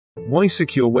Why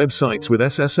secure websites with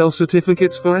SSL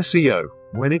certificates for SEO?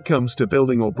 When it comes to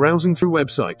building or browsing through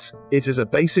websites, it is a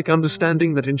basic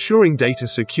understanding that ensuring data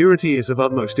security is of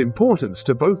utmost importance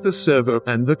to both the server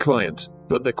and the client.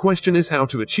 But the question is how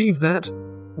to achieve that?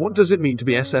 What does it mean to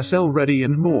be SSL ready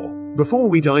and more? Before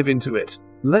we dive into it,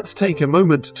 let's take a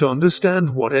moment to understand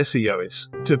what SEO is.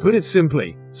 To put it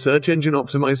simply, search engine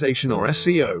optimization or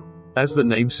SEO, as the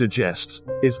name suggests,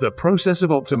 is the process of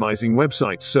optimizing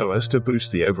websites so as to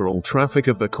boost the overall traffic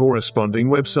of the corresponding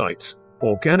websites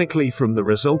organically from the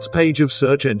results page of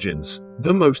search engines.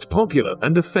 The most popular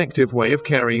and effective way of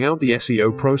carrying out the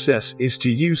SEO process is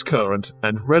to use current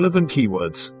and relevant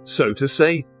keywords. So to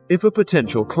say, if a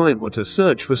potential client were to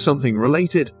search for something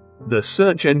related, the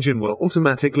search engine will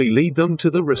automatically lead them to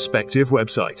the respective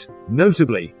website.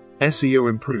 Notably, SEO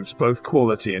improves both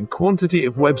quality and quantity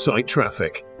of website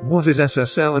traffic. What is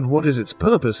SSL and what is its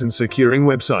purpose in securing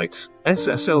websites?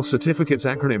 SSL certificates,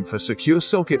 acronym for Secure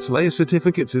Sockets Layer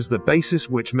Certificates, is the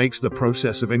basis which makes the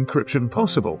process of encryption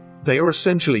possible. They are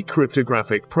essentially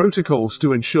cryptographic protocols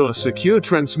to ensure secure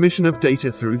transmission of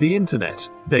data through the internet.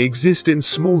 They exist in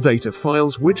small data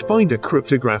files which bind a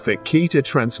cryptographic key to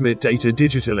transmit data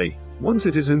digitally. Once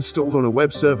it is installed on a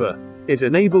web server, it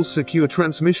enables secure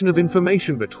transmission of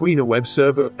information between a web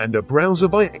server and a browser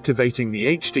by activating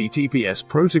the HTTPS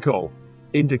protocol,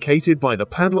 indicated by the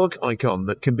padlock icon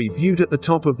that can be viewed at the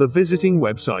top of the visiting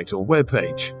website or web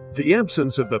page. The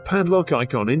absence of the padlock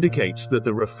icon indicates that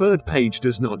the referred page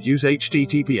does not use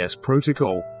HTTPS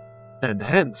protocol, and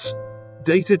hence,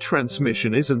 data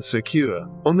transmission isn't secure.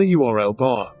 On the URL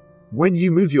bar, when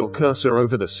you move your cursor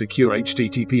over the secure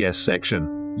HTTPS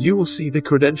section, you will see the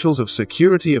credentials of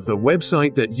security of the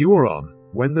website that you are on.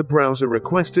 When the browser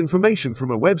requests information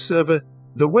from a web server,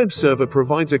 the web server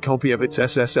provides a copy of its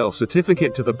SSL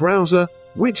certificate to the browser,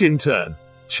 which in turn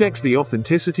checks the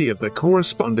authenticity of the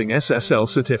corresponding SSL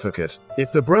certificate.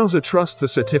 If the browser trusts the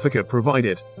certificate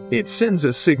provided, it sends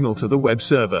a signal to the web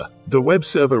server. The web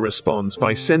server responds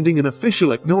by sending an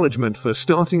official acknowledgement for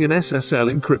starting an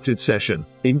SSL encrypted session.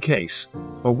 In case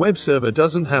a web server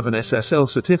doesn't have an SSL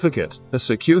certificate, a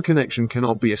secure connection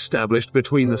cannot be established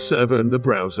between the server and the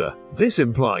browser. This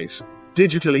implies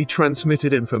digitally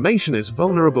transmitted information is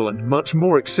vulnerable and much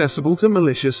more accessible to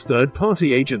malicious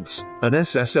third-party agents. An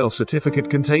SSL certificate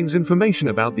contains information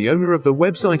about the owner of the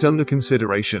website under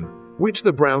consideration, which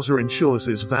the browser ensures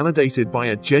is validated by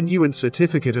a genuine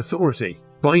certificate authority.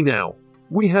 By now,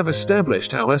 we have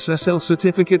established how SSL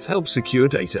certificates help secure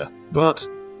data. But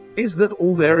is that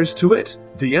all there is to it?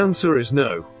 The answer is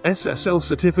no. SSL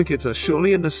certificates are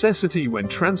surely a necessity when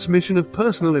transmission of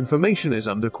personal information is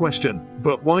under question.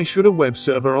 But why should a web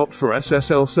server opt for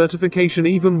SSL certification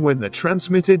even when the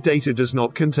transmitted data does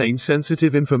not contain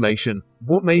sensitive information?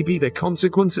 What may be the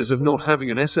consequences of not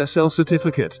having an SSL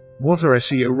certificate? What are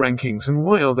SEO rankings and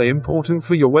why are they important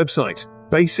for your website?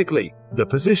 Basically, the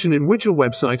position in which a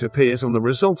website appears on the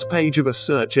results page of a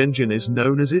search engine is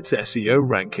known as its SEO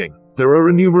ranking. There are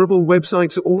innumerable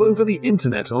websites all over the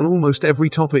internet on almost every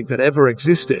topic that ever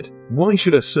existed. Why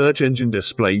should a search engine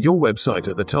display your website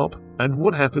at the top? And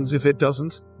what happens if it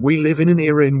doesn't? We live in an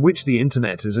era in which the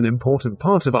internet is an important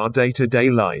part of our day-to-day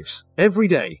lives. Every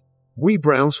day, we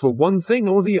browse for one thing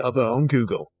or the other on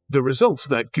Google. The results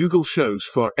that Google shows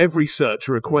for every search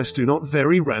request do not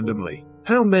vary randomly.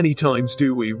 How many times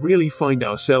do we really find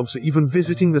ourselves even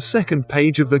visiting the second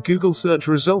page of the Google search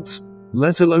results,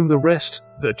 let alone the rest?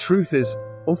 The truth is,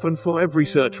 often for every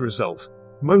search result,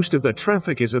 most of the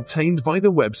traffic is obtained by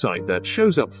the website that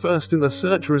shows up first in the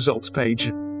search results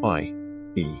page,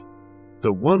 i.e.,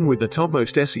 the one with the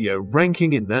topmost SEO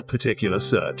ranking in that particular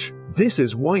search. This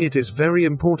is why it is very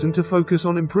important to focus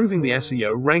on improving the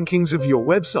SEO rankings of your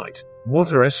website.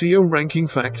 What are SEO ranking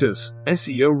factors?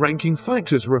 SEO ranking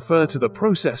factors refer to the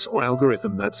process or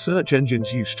algorithm that search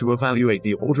engines use to evaluate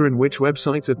the order in which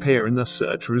websites appear in the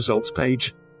search results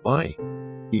page,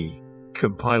 i.e.,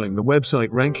 compiling the website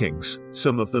rankings.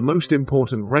 Some of the most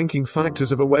important ranking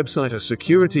factors of a website are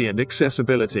security and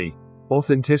accessibility,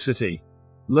 authenticity,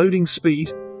 loading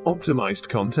speed, optimized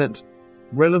content,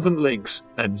 relevant links,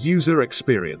 and user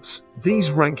experience.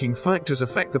 These ranking factors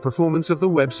affect the performance of the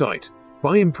website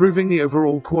by improving the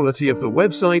overall quality of the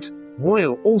website,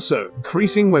 while also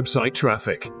increasing website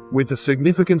traffic. With the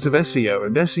significance of SEO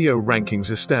and SEO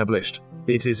rankings established,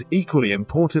 it is equally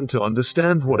important to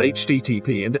understand what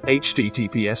HTTP and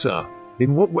HTTPS are,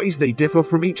 in what ways they differ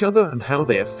from each other, and how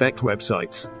they affect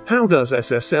websites. How does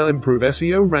SSL improve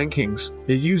SEO rankings?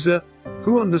 A user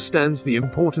who understands the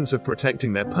importance of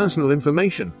protecting their personal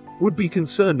information would be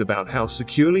concerned about how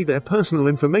securely their personal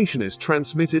information is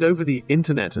transmitted over the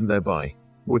internet and thereby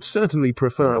would certainly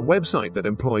prefer a website that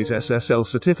employs SSL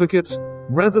certificates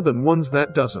rather than ones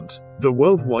that doesn't. The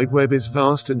World Wide Web is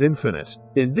vast and infinite.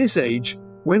 In this age,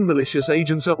 when malicious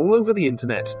agents are all over the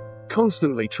internet,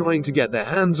 constantly trying to get their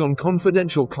hands on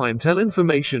confidential clientele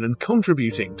information and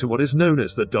contributing to what is known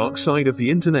as the dark side of the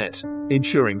internet,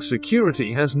 ensuring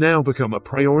security has now become a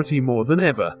priority more than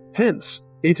ever. Hence,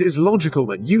 it is logical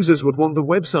that users would want the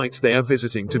websites they are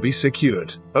visiting to be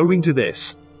secured. Owing to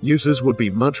this, users would be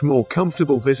much more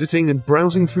comfortable visiting and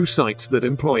browsing through sites that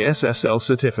employ SSL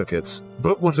certificates.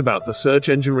 But what about the search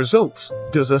engine results?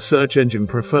 Does a search engine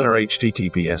prefer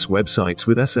HTTPS websites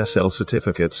with SSL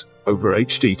certificates over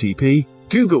HTTP?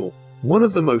 Google, one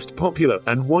of the most popular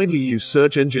and widely used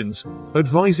search engines,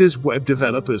 advises web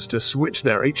developers to switch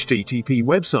their HTTP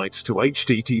websites to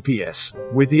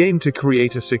HTTPS. With the aim to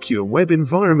create a secure web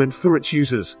environment for its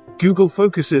users, Google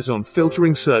focuses on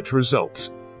filtering search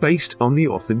results based on the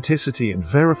authenticity and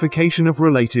verification of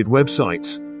related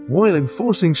websites, while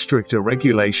enforcing stricter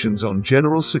regulations on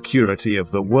general security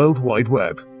of the World Wide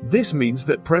Web. This means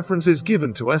that preference is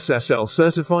given to SSL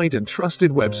certified and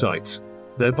trusted websites,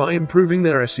 thereby improving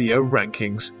their SEO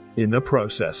rankings in the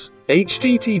process.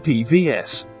 HTTP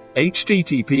vs.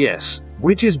 HTTPS.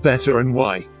 Which is better and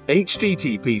why?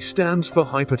 HTTP stands for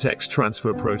Hypertext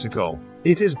Transfer Protocol.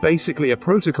 It is basically a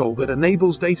protocol that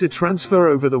enables data transfer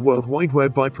over the World Wide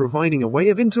Web by providing a way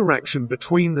of interaction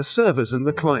between the servers and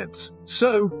the clients.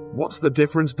 So, what's the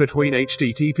difference between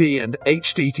HTTP and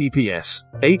HTTPS?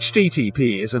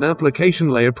 HTTP is an application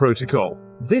layer protocol.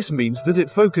 This means that it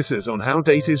focuses on how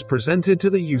data is presented to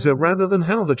the user rather than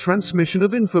how the transmission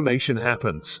of information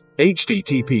happens.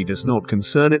 HTTP does not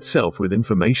concern itself with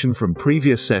information from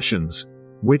previous sessions,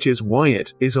 which is why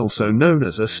it is also known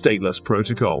as a stateless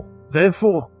protocol.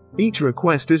 Therefore, each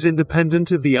request is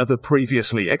independent of the other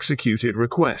previously executed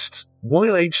requests.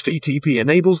 While HTTP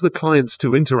enables the clients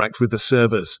to interact with the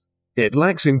servers, it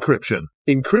lacks encryption.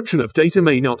 Encryption of data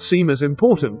may not seem as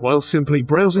important while simply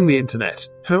browsing the internet.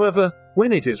 However,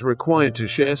 when it is required to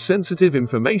share sensitive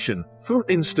information, for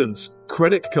instance,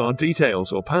 credit card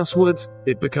details or passwords,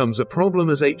 it becomes a problem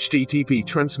as HTTP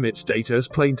transmits data as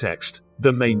plain text.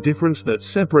 The main difference that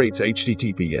separates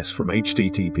HTTPS from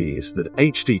HTTP is that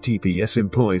HTTPS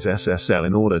employs SSL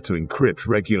in order to encrypt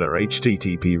regular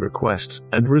HTTP requests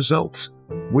and results,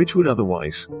 which would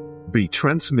otherwise be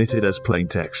transmitted as plain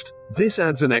text. This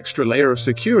adds an extra layer of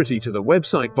security to the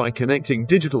website by connecting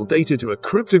digital data to a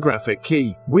cryptographic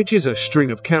key, which is a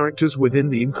string of characters within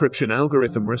the encryption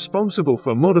algorithm responsible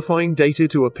for modifying data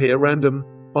to appear random,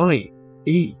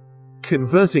 i.e.,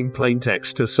 converting plain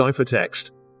text to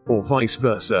ciphertext, or vice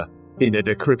versa, in a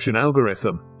decryption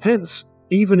algorithm. Hence,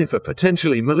 even if a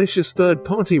potentially malicious third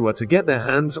party were to get their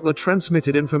hands on the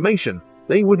transmitted information,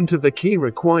 they wouldn't have the key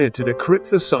required to decrypt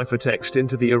the ciphertext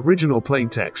into the original plain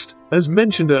text. As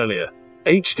mentioned earlier,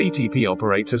 HTTP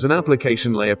operates as an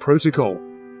application layer protocol,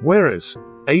 whereas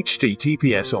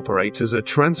HTTPS operates as a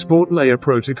transport layer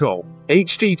protocol.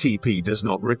 HTTP does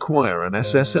not require an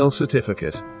SSL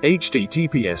certificate.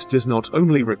 HTTPS does not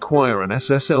only require an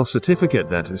SSL certificate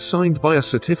that is signed by a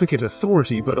certificate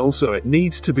authority, but also it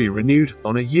needs to be renewed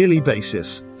on a yearly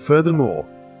basis. Furthermore,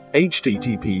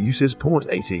 HTTP uses port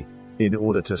 80 in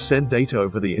order to send data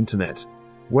over the internet,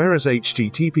 whereas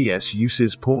HTTPS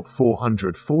uses port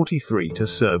 443 to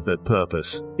serve that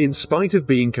purpose. In spite of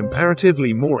being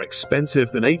comparatively more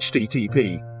expensive than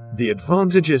HTTP, the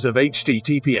advantages of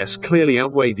HTTPS clearly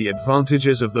outweigh the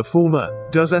advantages of the former.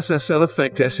 Does SSL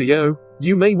affect SEO?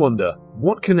 You may wonder,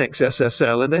 what connects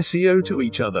SSL and SEO to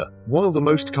each other? While the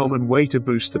most common way to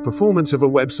boost the performance of a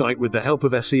website with the help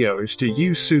of SEO is to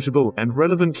use suitable and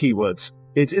relevant keywords,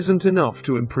 it isn't enough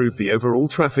to improve the overall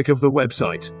traffic of the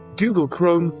website. Google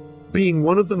Chrome, being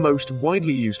one of the most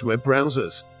widely used web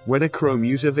browsers, when a Chrome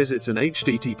user visits an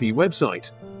HTTP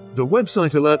website, the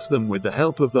website alerts them with the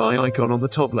help of the eye icon on the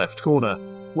top left corner,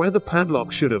 where the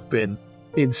padlock should have been.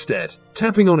 Instead,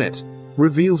 tapping on it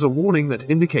reveals a warning that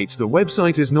indicates the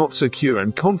website is not secure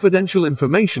and confidential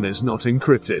information is not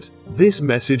encrypted. This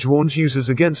message warns users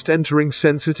against entering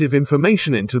sensitive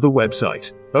information into the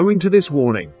website. Owing to this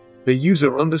warning, the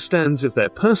user understands if their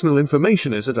personal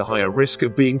information is at a higher risk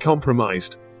of being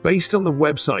compromised based on the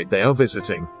website they are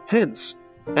visiting. Hence,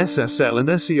 SSL and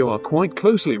SEO are quite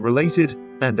closely related,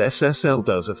 and SSL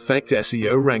does affect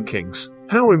SEO rankings.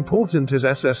 How important is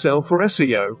SSL for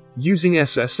SEO? Using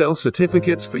SSL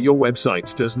certificates for your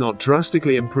websites does not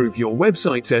drastically improve your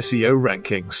website's SEO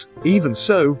rankings. Even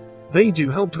so, They do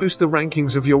help boost the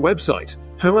rankings of your website.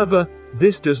 However,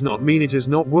 this does not mean it is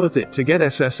not worth it to get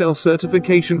SSL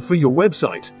certification for your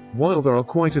website. While there are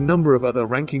quite a number of other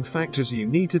ranking factors you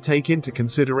need to take into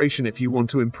consideration if you want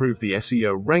to improve the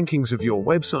SEO rankings of your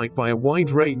website by a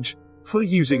wide range, for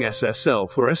using SSL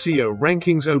for SEO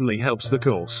rankings only helps the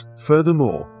cause.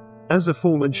 Furthermore, as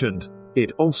aforementioned,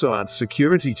 it also adds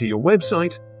security to your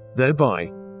website,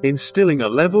 thereby instilling a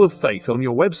level of faith on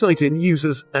your website in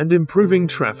users and improving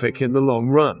traffic in the long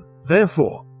run.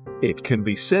 Therefore, it can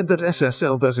be said that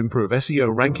SSL does improve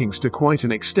SEO rankings to quite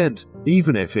an extent,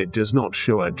 even if it does not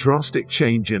show a drastic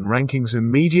change in rankings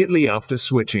immediately after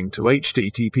switching to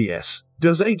HTTPS.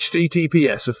 Does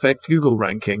HTTPS affect Google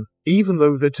ranking? Even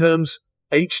though the terms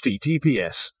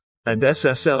HTTPS and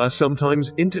SSL are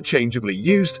sometimes interchangeably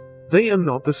used, they are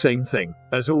not the same thing.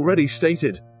 As already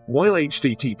stated, while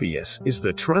HTTPS is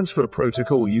the transfer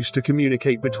protocol used to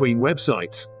communicate between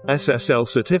websites, SSL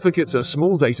certificates are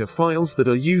small data files that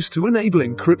are used to enable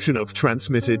encryption of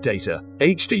transmitted data.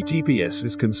 HTTPS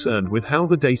is concerned with how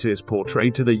the data is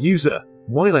portrayed to the user,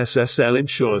 while SSL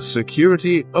ensures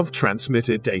security of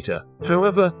transmitted data.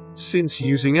 However, since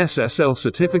using SSL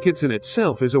certificates in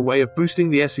itself is a way of boosting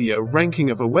the SEO ranking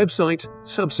of a website,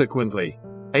 subsequently,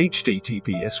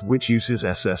 HTTPS, which uses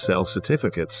SSL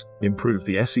certificates, improve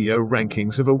the SEO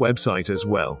rankings of a website as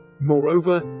well.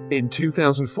 Moreover, in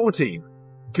 2014,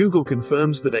 Google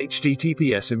confirms that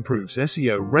HTTPS improves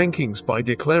SEO rankings by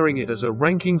declaring it as a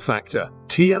ranking factor.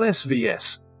 TLS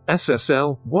vs.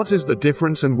 SSL. What is the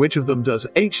difference and which of them does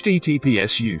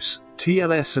HTTPS use?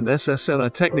 TLS and SSL are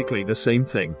technically the same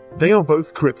thing. They are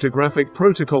both cryptographic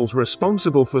protocols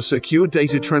responsible for secure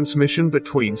data transmission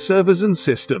between servers and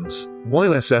systems.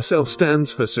 While SSL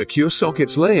stands for Secure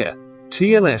Sockets Layer,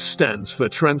 TLS stands for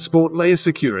Transport Layer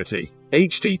Security.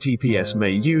 HTTPS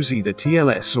may use either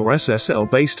TLS or SSL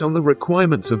based on the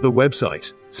requirements of the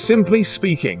website. Simply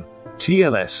speaking,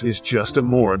 TLS is just a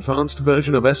more advanced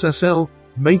version of SSL,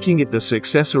 making it the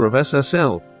successor of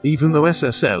SSL, even though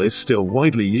SSL is still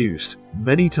widely used.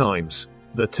 Many times,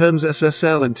 the terms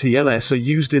SSL and TLS are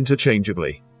used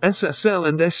interchangeably. SSL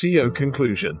and SEO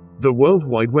conclusion. The World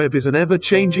Wide Web is an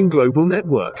ever-changing global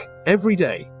network. Every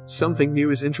day, something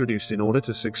new is introduced in order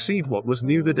to succeed what was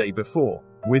new the day before.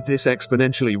 With this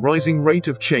exponentially rising rate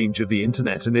of change of the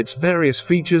internet and its various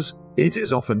features, it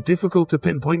is often difficult to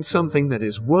pinpoint something that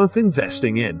is worth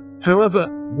investing in. However,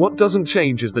 what doesn't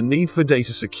change is the need for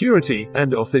data security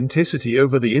and authenticity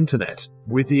over the internet.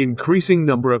 With the increasing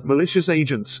number of malicious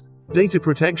agents, data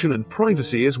protection and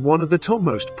privacy is one of the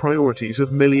topmost priorities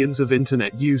of millions of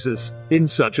internet users. In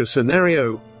such a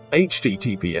scenario,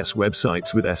 HTTPS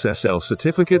websites with SSL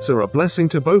certificates are a blessing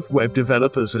to both web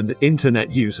developers and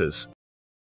internet users.